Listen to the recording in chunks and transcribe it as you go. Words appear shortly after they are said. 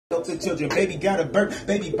help the children. Baby got a burp,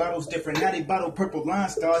 baby bottles different. Now they bottle purple line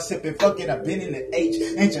star sipping. Fuck it, I've been in the H.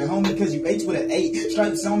 Ain't your homie cause you H with an 8.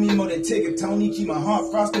 Stripes on me more than Tigger Tony. Keep my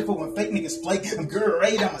heart frosted for when fake niggas play. I'm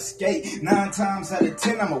great, I'm a skate. 9 times out of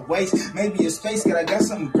 10 I'm a waste. Maybe a space, cause I got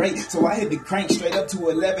something great. So I hit the crank straight up to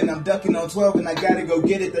 11. I'm ducking on 12 and I gotta go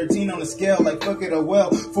get it. 13 on the scale, like fuck it, oh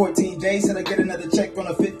well. 14 days till I get another check on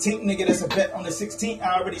the 15th. Nigga, that's a bet on the 16th.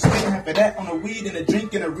 I already spent half of that on a weed and a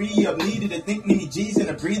drink and a re-up. Needed to think, need me G's and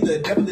a breather. Double